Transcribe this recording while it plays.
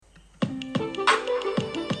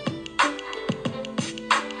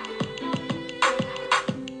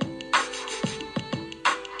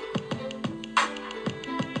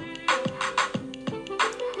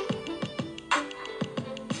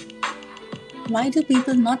Why do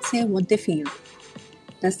people not say what they feel?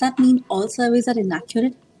 Does that mean all surveys are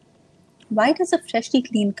inaccurate? Why does a freshly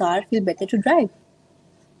cleaned car feel better to drive?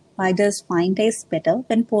 Why does wine taste better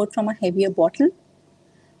when poured from a heavier bottle?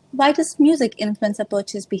 Why does music influence our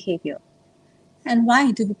purchase behavior? And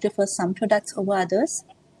why do we prefer some products over others?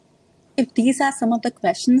 If these are some of the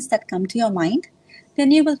questions that come to your mind,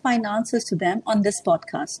 then you will find answers to them on this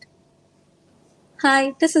podcast.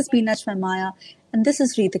 Hi, this is Beena Shvarmaya and this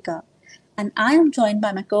is Ritika. And I am joined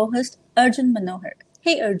by my co-host Arjun Manohar.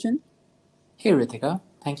 Hey Arjun. Hey Ritika,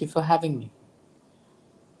 thank you for having me.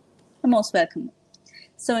 You're most welcome.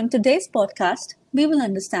 So in today's podcast, we will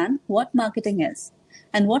understand what marketing is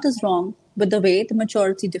and what is wrong with the way the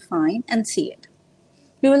majority define and see it.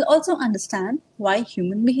 We will also understand why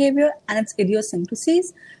human behavior and its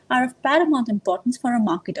idiosyncrasies are of paramount importance for a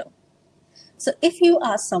marketer. So if you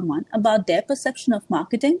ask someone about their perception of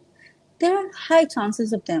marketing, there are high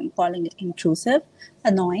chances of them calling it intrusive,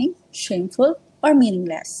 annoying, shameful, or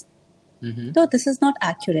meaningless. Though this is not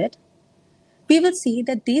accurate, we will see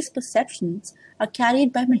that these perceptions are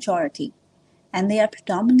carried by majority and they are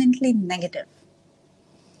predominantly negative.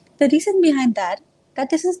 The reason behind that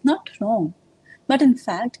this is not wrong, but in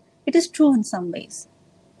fact, it is true in some ways.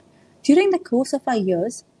 During the course of our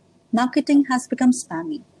years, marketing has become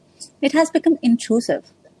spammy. It has become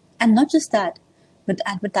intrusive. And not just that, with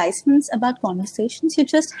advertisements about conversations you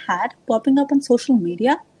just had popping up on social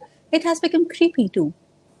media, it has become creepy too.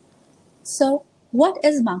 So, what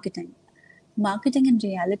is marketing? Marketing in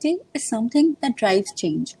reality is something that drives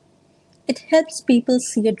change. It helps people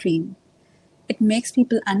see a dream. It makes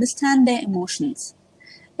people understand their emotions.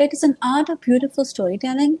 It is an art of beautiful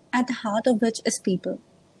storytelling at the heart of which is people.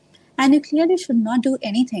 And you clearly should not do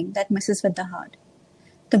anything that messes with the heart.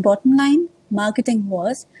 The bottom line, marketing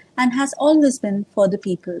was and has always been for the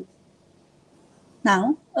people.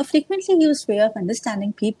 Now, a frequently used way of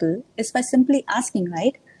understanding people is by simply asking,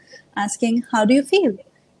 right? Asking, how do you feel?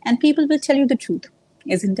 And people will tell you the truth,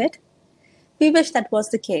 isn't it? We wish that was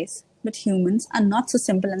the case, but humans are not so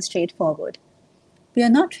simple and straightforward. We are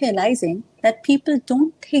not realizing that people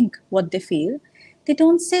don't think what they feel, they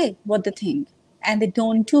don't say what they think, and they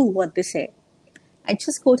don't do what they say. I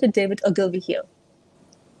just quoted David Ogilvy here.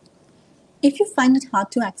 If you find it hard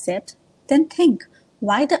to accept, then think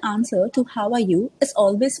why the answer to how are you is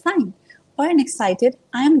always fine or an excited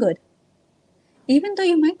I am good, even though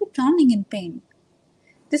you might be drowning in pain.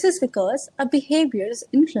 This is because our behavior is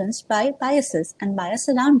influenced by biases and by our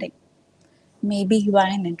surrounding. Maybe you are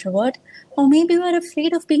an introvert, or maybe you are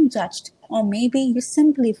afraid of being judged, or maybe you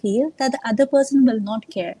simply feel that the other person will not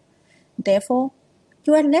care. Therefore,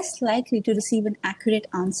 you are less likely to receive an accurate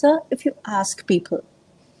answer if you ask people.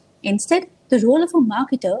 Instead, the role of a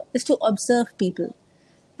marketer is to observe people,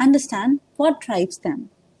 understand what drives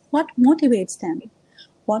them, what motivates them,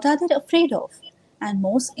 what are they afraid of, and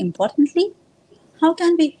most importantly, how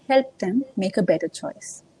can we help them make a better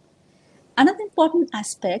choice? Another important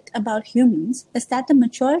aspect about humans is that the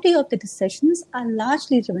majority of the decisions are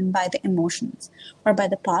largely driven by the emotions or by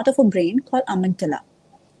the part of a brain called amygdala.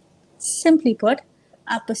 Simply put,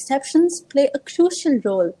 our perceptions play a crucial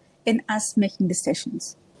role in us making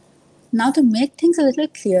decisions. Now, to make things a little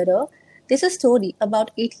clearer, there's a story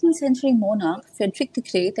about 18th century monarch Frederick the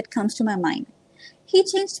Great that comes to my mind. He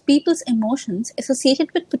changed people's emotions associated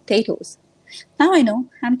with potatoes. Now I know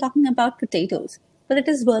I'm talking about potatoes, but it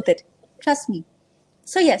is worth it. Trust me.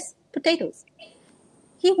 So yes, potatoes.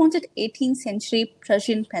 He wanted 18th century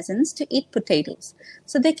Prussian peasants to eat potatoes,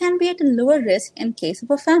 so they can be at a lower risk in case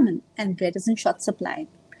of a famine and bread is in short supply.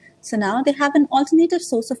 So now they have an alternative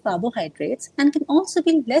source of carbohydrates and can also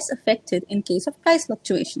be less affected in case of price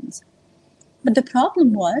fluctuations. But the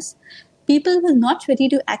problem was, people were not ready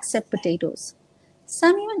to accept potatoes.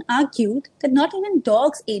 Some even argued that not even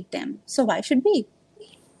dogs ate them, so why should we?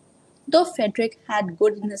 Though Frederick had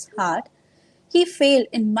good in his heart, he failed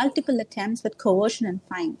in multiple attempts with coercion and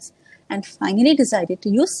fines, and finally decided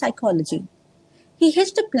to use psychology. He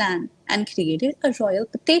hatched a plan and created a royal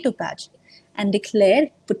potato patch, and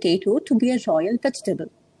declared potato to be a royal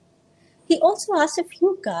vegetable. He also asked a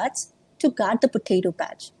few guards to guard the potato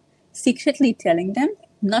patch, secretly telling them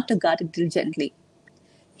not to guard it diligently.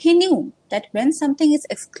 He knew that when something is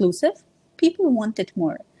exclusive, people want it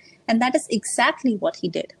more, and that is exactly what he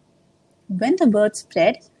did. When the word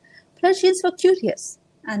spread, Prussians were curious,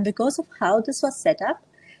 and because of how this was set up,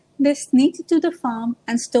 they sneaked into the farm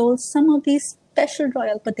and stole some of these special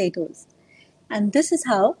royal potatoes. And this is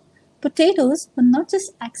how potatoes were not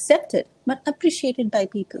just accepted but appreciated by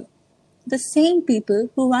people. The same people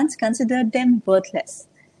who once considered them worthless.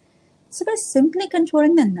 So by simply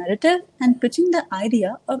controlling the narrative and pitching the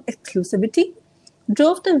idea of exclusivity,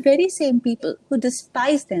 drove the very same people who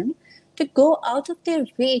despise them to go out of their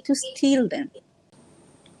way to steal them.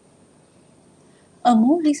 A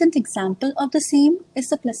more recent example of the same is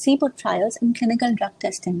the placebo trials in clinical drug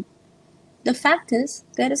testing. The fact is,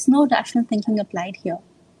 there is no rational thinking applied here.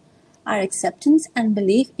 Our acceptance and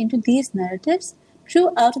belief into these narratives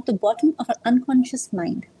grew out of the bottom of our unconscious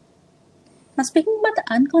mind. Now, speaking about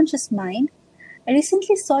the unconscious mind, I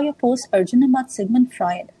recently saw your post, Arjun, about Sigmund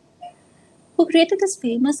Freud, who created this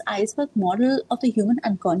famous iceberg model of the human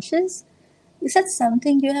unconscious. Is that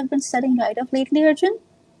something you have been studying right of lately, Arjun?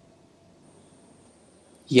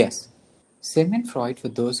 Yes, Sigmund Freud, for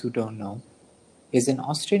those who don't know, is an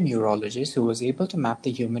Austrian neurologist who was able to map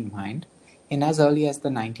the human mind in as early as the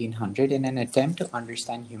 1900s in an attempt to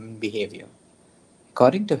understand human behavior.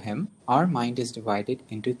 According to him, our mind is divided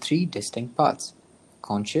into three distinct parts: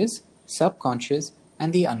 conscious, subconscious,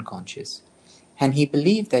 and the unconscious. And he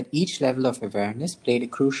believed that each level of awareness played a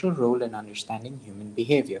crucial role in understanding human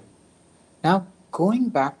behavior. Now, going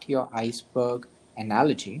back to your iceberg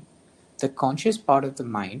analogy, the conscious part of the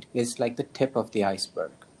mind is like the tip of the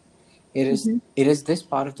iceberg. It is this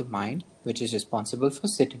part of the mind which is responsible for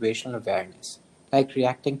situational awareness, like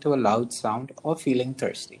reacting to a loud sound or feeling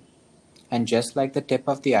thirsty. And just like the tip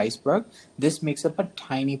of the iceberg, this makes up a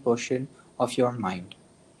tiny portion of your mind,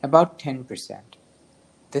 about 10%.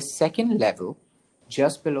 The second level,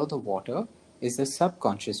 just below the water, is the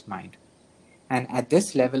subconscious mind. And at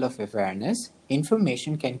this level of awareness,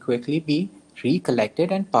 information can quickly be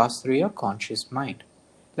recollected and passed through your conscious mind,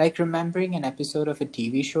 like remembering an episode of a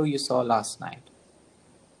TV show you saw last night.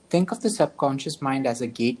 Think of the subconscious mind as a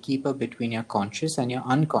gatekeeper between your conscious and your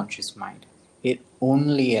unconscious mind. It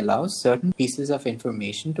only allows certain pieces of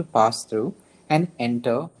information to pass through and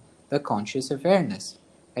enter the conscious awareness.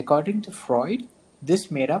 According to Freud,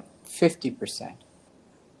 this made up 50%.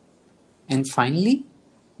 And finally,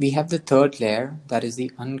 we have the third layer, that is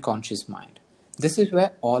the unconscious mind. This is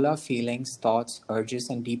where all our feelings, thoughts, urges,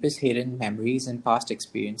 and deepest hidden memories and past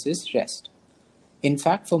experiences rest. In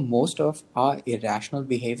fact, for most of our irrational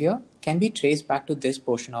behavior can be traced back to this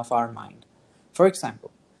portion of our mind. For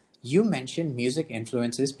example, you mentioned music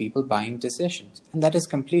influences people buying decisions, and that is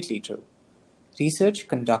completely true. Research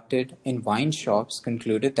conducted in wine shops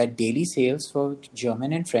concluded that daily sales for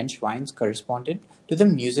German and French wines corresponded to the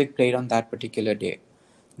music played on that particular day.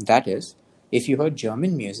 That is, if you heard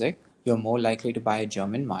German music, you're more likely to buy a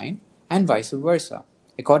German wine, and vice versa.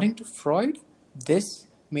 According to Freud, this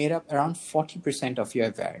made up around 40% of your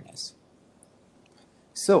awareness.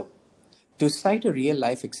 So, to cite a real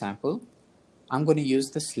life example, I'm going to use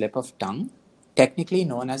the slip of tongue, technically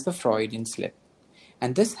known as the Freudian slip.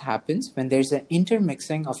 And this happens when there's an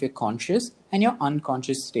intermixing of your conscious and your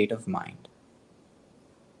unconscious state of mind.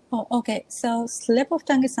 Oh, okay. So slip of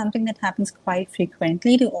tongue is something that happens quite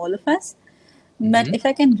frequently to all of us. But if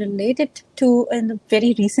I can relate it to a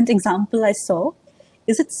very recent example I saw,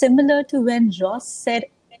 is it similar to when Ross said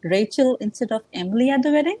Rachel instead of Emily at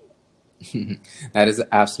the wedding? That is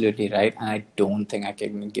absolutely right, and I don't think I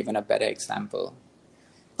can be given a better example.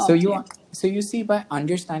 So Okay. you see, by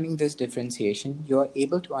understanding this differentiation, you are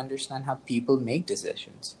able to understand how people make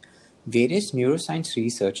decisions. Various neuroscience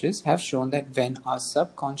researchers have shown that when our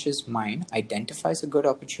subconscious mind identifies a good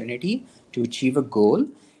opportunity to achieve a goal,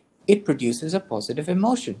 it produces a positive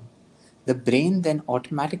emotion. The brain then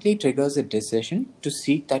automatically triggers a decision to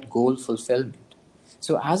seek that goal fulfillment.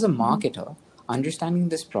 So, as a marketer, understanding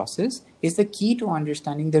this process is the key to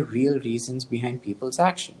understanding the real reasons behind people's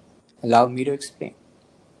action. Allow me to explain.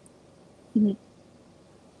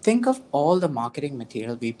 Think of all the marketing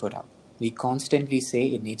material we put out. We constantly say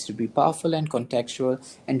it needs to be powerful and contextual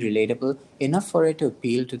and relatable enough for it to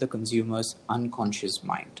appeal to the consumer's unconscious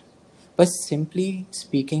mind. But simply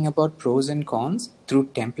speaking about pros and cons through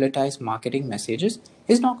templatized marketing messages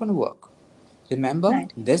is not going to work. Remember,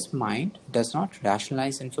 Right. this mind does not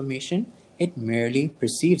rationalize information, it merely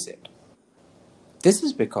perceives it. This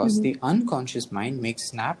is because the unconscious mind makes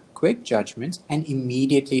snap, quick judgments and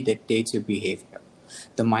immediately dictates your behavior.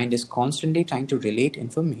 The mind is constantly trying to relate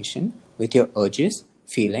information with your urges,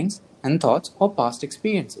 feelings, and thoughts or past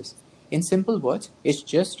experiences. In simple words, it's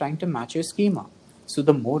just trying to match your schema. So,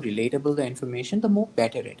 the more relatable the information, the more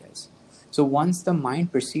better it is. So, once the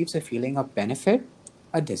mind perceives a feeling of benefit,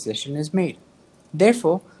 a decision is made.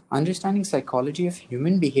 Therefore, understanding psychology of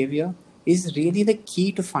human behavior is really the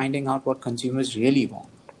key to finding out what consumers really want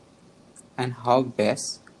and how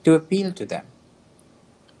best to appeal to them.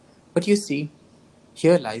 But you see,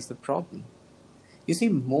 here lies the problem. You see,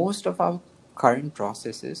 most of our current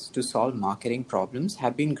processes to solve marketing problems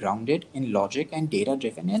have been grounded in logic and data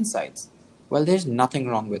driven insights. Well, there's nothing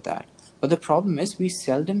wrong with that. But the problem is we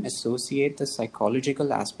seldom associate the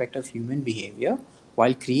psychological aspect of human behavior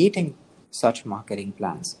while creating such marketing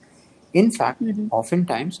plans. In fact,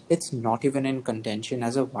 oftentimes it's not even in contention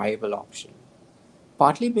as a viable option.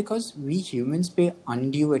 Partly because we humans pay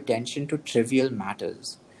undue attention to trivial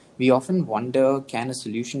matters. We often wonder, can a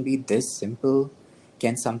solution be this simple?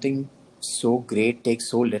 Can something so great take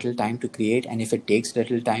so little time to create? And if it takes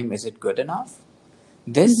little time, is it good enough?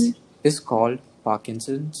 This is called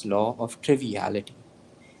Parkinson's law of triviality.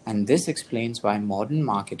 And this explains why modern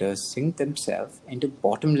marketers sink themselves into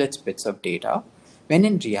bottomless bits of data, when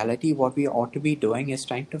in reality, what we ought to be doing is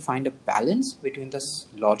trying to find a balance between the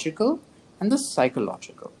logical and the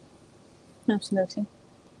psychological. Absolutely.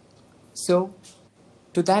 So,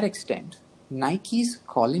 to that extent, Nike's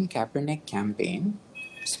Colin Kaepernick campaign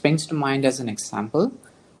springs to mind as an example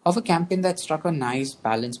of a campaign that struck a nice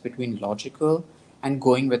balance between logical and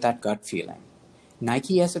going with that gut feeling.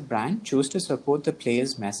 Nike as a brand chose to support the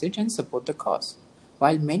player's message and support the cause.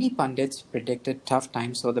 While many pundits predicted tough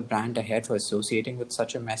times for the brand ahead for associating with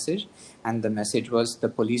such a message, and the message was the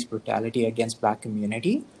police brutality against black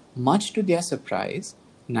community, much to their surprise,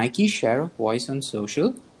 Nike's share of voice on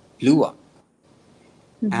social blew up.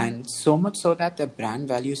 And so much so that the brand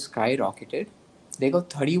value skyrocketed. They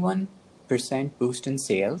got 31% boost in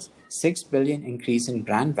sales, 6 billion increase in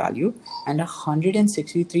brand value, and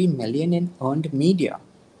 163 million in earned media.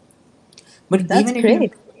 But That's even if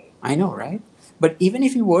great. I know, right? But even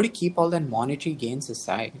if you were to keep all that monetary gains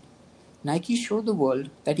aside, Nike showed the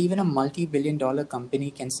world that even a multi-billion-dollar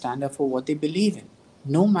company can stand up for what they believe in,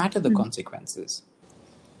 no matter the consequences.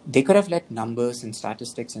 They could have let numbers and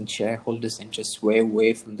statistics and shareholders' interests sway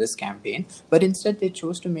away from this campaign, but instead they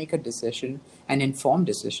chose to make a decision, an informed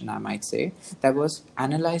decision, I might say, that was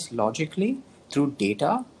analyzed logically through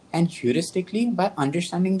data and heuristically by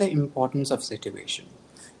understanding the importance of situation.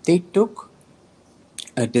 They took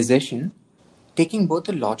a decision taking both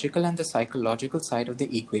the logical and the psychological side of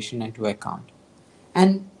the equation into account.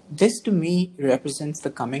 And this to me represents the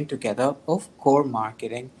coming together of core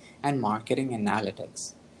marketing and marketing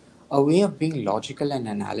analytics, a way of being logical and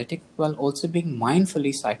analytic while also being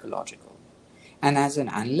mindfully psychological. And as an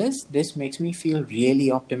analyst, this makes me feel really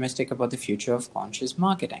optimistic about the future of conscious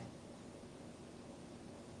marketing.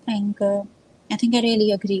 I think I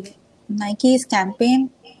really agree. Nike's campaign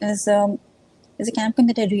is a campaign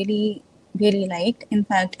that I really liked. In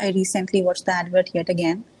fact, I recently watched the advert yet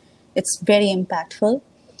again. It's very impactful,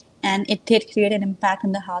 and it did create an impact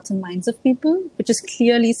on the hearts and minds of people, which is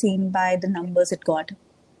clearly seen by the numbers it got.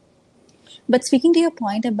 But speaking to your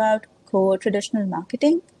point about core traditional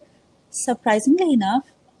marketing, surprisingly enough,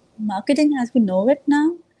 marketing as we know it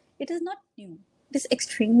now, it is not new. It is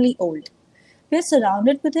extremely old. We are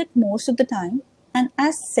surrounded with it most of the time. And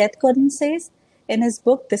as Seth Godin says in his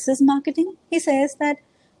book, This is Marketing, he says that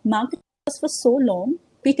marketing was for so long,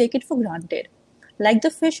 we take it for granted. Like the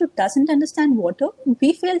fish who doesn't understand water,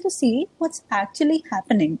 we fail to see what's actually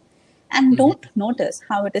happening and don't notice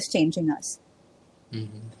how it is changing us.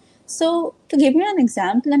 So, to give you an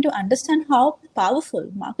example and to understand how powerful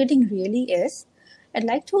marketing really is, I'd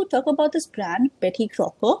like to talk about this brand, Betty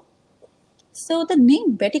Crocker. So, the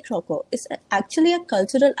name Betty Crocker is actually a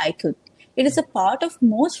cultural icon. It is a part of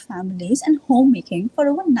most families and homemaking for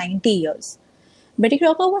over 90 years. Betty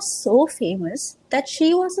Crocker was so famous that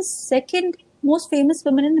she was the second most famous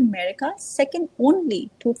woman in America, second only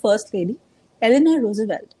to First Lady Eleanor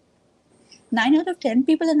Roosevelt. 9 out of 10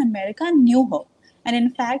 people in America knew her. And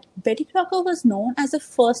in fact, Betty Crocker was known as the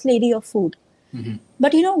first lady of food.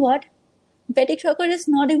 But you know what? Betty Crocker is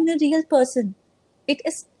not even a real person. It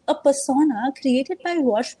is a persona created by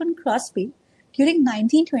Washburn Crosby during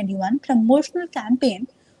 1921 promotional campaign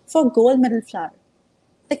for gold medal flour.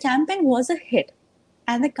 The campaign was a hit,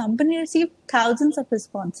 and the company received thousands of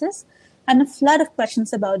responses and a flood of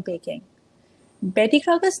questions about baking. Betty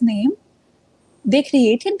Crocker's name, they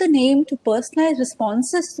created the name to personalize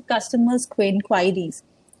responses to customers' inquiries.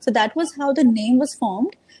 So that was how the name was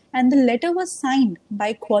formed, and the letter was signed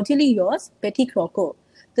by cordially yours, Betty Crocker.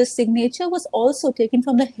 The signature was also taken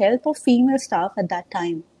from the help of female staff at that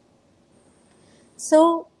time.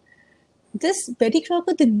 So this Betty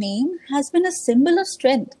Crocker, the name, has been a symbol of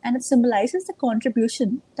strength, and it symbolizes the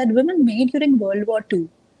contribution that women made during World War II.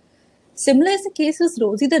 Similar is the case with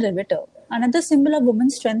Rosie the Riveter, another symbol of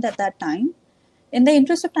women's strength at that time. In the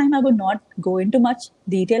interest of time, I would not go into much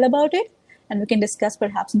detail about it, and we can discuss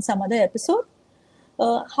perhaps in some other episode.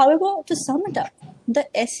 However, to sum it up, the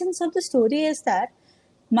essence of the story is that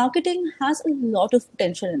marketing has a lot of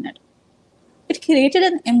potential in it. It created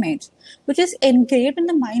an image which is engraved in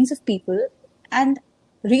the minds of people, and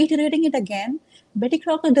reiterating it again Betty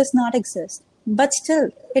Crocker does not exist, but still,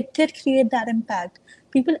 it did create that impact.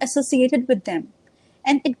 People associated with them,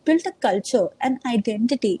 and it built a culture and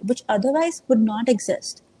identity which otherwise would not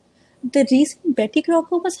exist. The reason Betty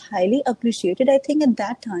Crocker was highly appreciated, I think, at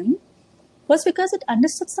that time was because it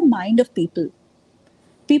understood the mind of people.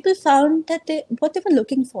 People found that what they were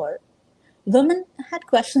looking for. Women had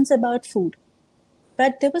questions about food,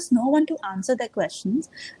 but there was no one to answer their questions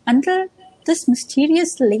until this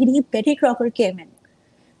mysterious lady, Betty Crocker, came in.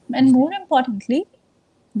 And more importantly,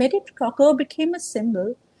 Betty Crocker became a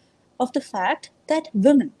symbol of the fact that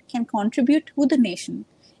women can contribute to the nation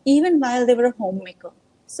even while they were a homemaker.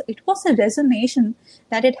 So it was a resonation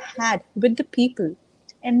that it had with the people,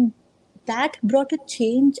 and that brought a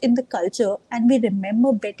change in the culture. And we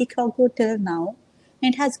remember Betty Crocker till now.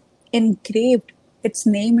 It has engraved its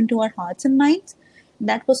name into our hearts and minds.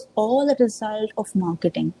 That was all a result of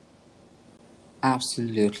marketing.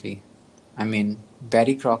 Absolutely. I mean,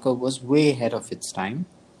 Betty Crocker was way ahead of its time,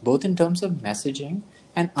 both in terms of messaging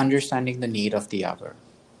and understanding the need of the hour.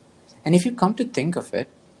 And if you come to think of it,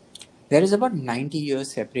 there is about 90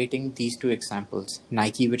 years separating these two examples,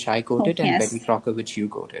 Nike, which I quoted, and Yes. Betty Crocker, which you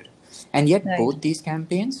quoted. And yet, Right. both these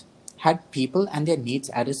campaigns had people and their needs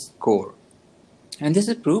at its core. And this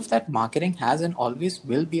is proof that marketing has and always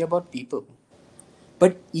will be about people.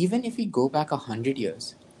 But even if we go back 100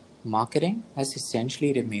 years, marketing has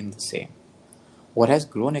essentially remained the same. What has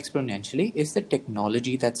grown exponentially is the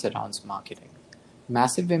technology that surrounds marketing.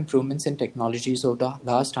 Massive improvements in technologies over the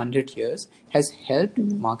last 100 years has helped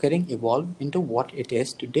marketing evolve into what it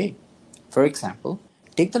is today. For example,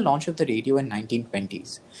 take the launch of the radio in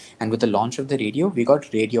 1920s. And with the launch of the radio, we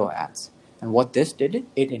got radio ads. And what this did,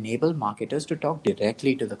 it enabled marketers to talk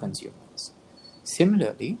directly to the consumers.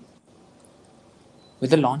 Similarly, with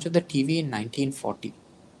the launch of the TV in 1940,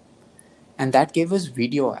 and that gave us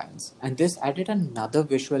video ads. And this added another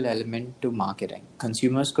visual element to marketing.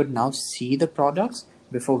 Consumers could now see the products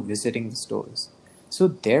before visiting the stores. So,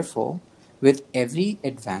 therefore, with every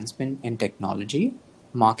advancement in technology,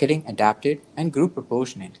 marketing adapted and grew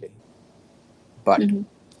proportionately. But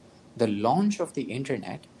the launch of the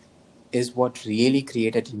internet is what really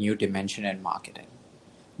created a new dimension in marketing.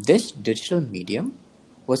 This digital medium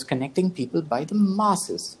was connecting people by the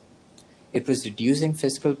masses. It was reducing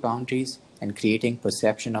physical boundaries and creating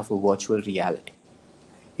perception of a virtual reality.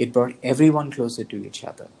 It brought everyone closer to each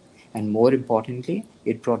other. And more importantly,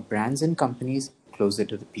 it brought brands and companies closer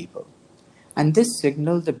to the people. And this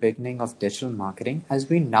signaled the beginning of digital marketing as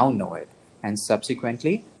we now know it, and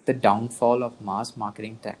subsequently, the downfall of mass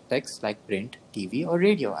marketing tactics like print, TV, or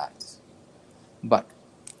radio ads. But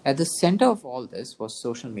at the center of all this was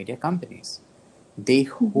social media companies. They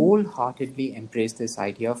wholeheartedly embraced this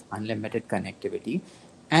idea of unlimited connectivity.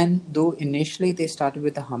 And though initially they started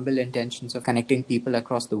with the humble intentions of connecting people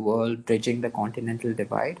across the world, bridging the continental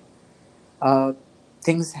divide, uh,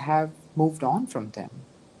 things have moved on from them.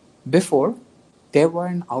 Before, they were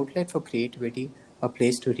an outlet for creativity, a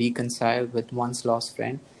place to reconcile with one's lost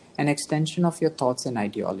friend, an extension of your thoughts and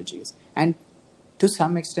ideologies. And to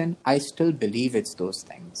some extent, I still believe it's those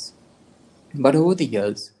things. But over the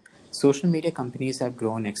years, social media companies have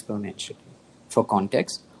grown exponentially. For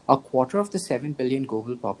context, a quarter of the 7 billion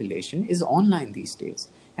global population is online these days,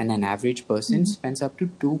 and an average person spends up to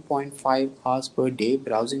 2.5 hours per day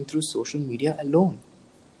browsing through social media alone.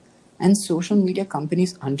 And social media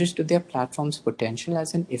companies understood their platform's potential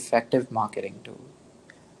as an effective marketing tool.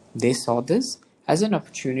 They saw this as an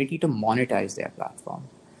opportunity to monetize their platform.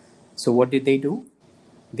 So, what did they do?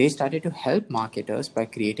 They started to help marketers by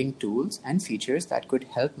creating tools and features that could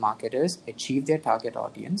help marketers achieve their target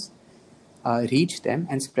audience, reach them,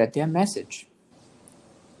 and spread their message.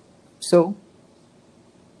 So,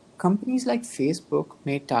 companies like Facebook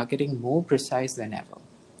made targeting more precise than ever,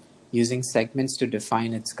 using segments to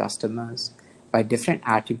define its customers by different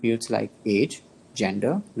attributes like age,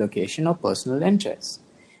 gender, location, or personal interests.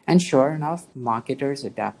 And sure enough, marketers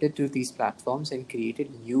adapted to these platforms and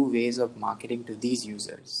created new ways of marketing to these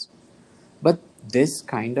users. But this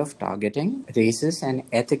kind of targeting raises an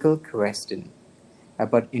ethical question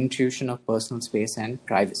about intrusion of personal space and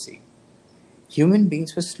privacy. Human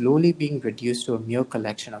beings were slowly being reduced to a mere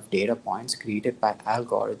collection of data points created by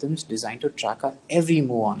algorithms designed to track our every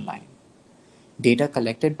move online. Data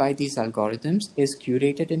collected by these algorithms is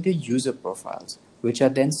curated into user profiles, which are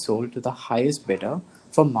then sold to the highest bidder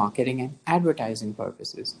for marketing and advertising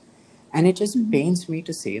purposes. And it just pains me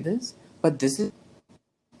to say this, but this is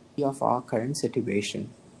of our current situation.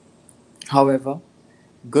 However,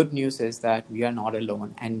 good news is that we are not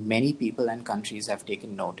alone and many people and countries have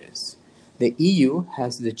taken notice. The EU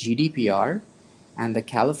has the GDPR and the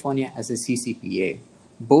California as a CCPA.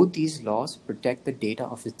 Both these laws protect the data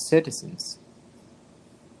of its citizens.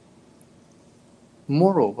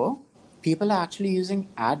 Moreover, people are actually using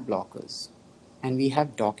ad blockers. And we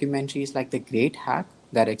have documentaries like The Great Hack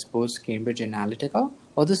that exposed Cambridge Analytica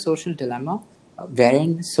or The Social Dilemma,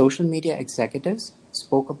 wherein social media executives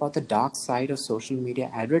spoke about the dark side of social media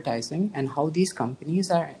advertising and how these companies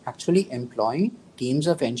are actually employing teams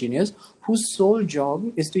of engineers whose sole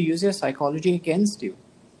job is to use your psychology against you.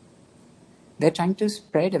 They're trying to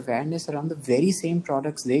spread awareness around the very same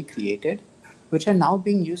products they created, which are now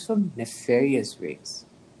being used for nefarious ways.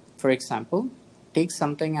 For example, take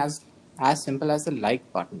something as simple as the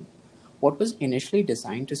like button. What was initially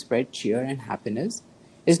designed to spread cheer and happiness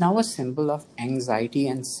is now a symbol of anxiety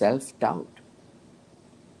and self doubt.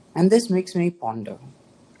 And this makes me ponder,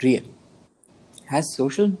 really, has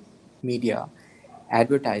social media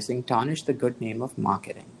advertising tarnished the good name of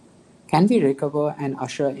marketing? Can we recover and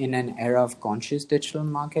usher in an era of conscious digital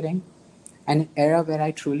marketing? An era where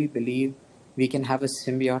I truly believe we can have a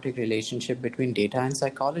symbiotic relationship between data and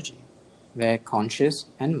psychology, where conscious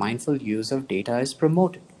and mindful use of data is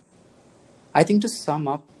promoted. I think to sum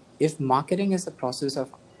up, if marketing is the process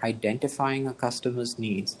of identifying a customer's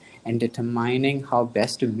needs and determining how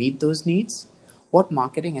best to meet those needs, what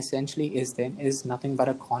marketing essentially is then is nothing but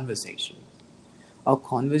a conversation. A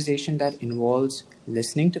conversation that involves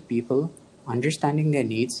listening to people, understanding their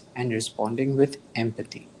needs, and responding with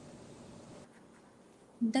empathy.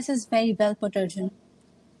 This is very well put, Arjun.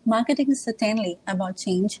 Marketing is certainly about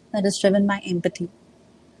change that is driven by empathy.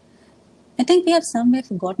 I think we have somewhere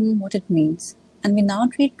forgotten what it means, and we now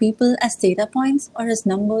treat people as data points or as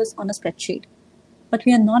numbers on a spreadsheet, but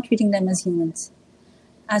we are not treating them as humans.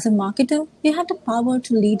 As a marketer, you have the power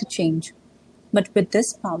to lead a change, but with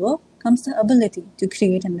this power comes the ability to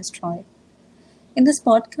create and destroy. In this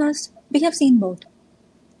podcast, we have seen both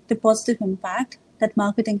the positive impact that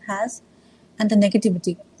marketing has and the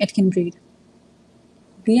negativity it can breed.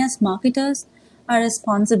 We as marketers are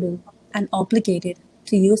responsible and obligated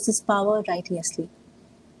to use this power righteously,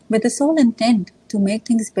 with the sole intent to make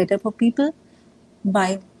things better for people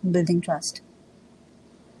by building trust.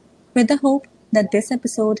 With the hope that this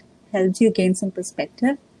episode helped you gain some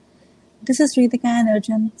perspective, this is Ritika and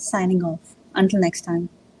Arjun signing off. Until next time.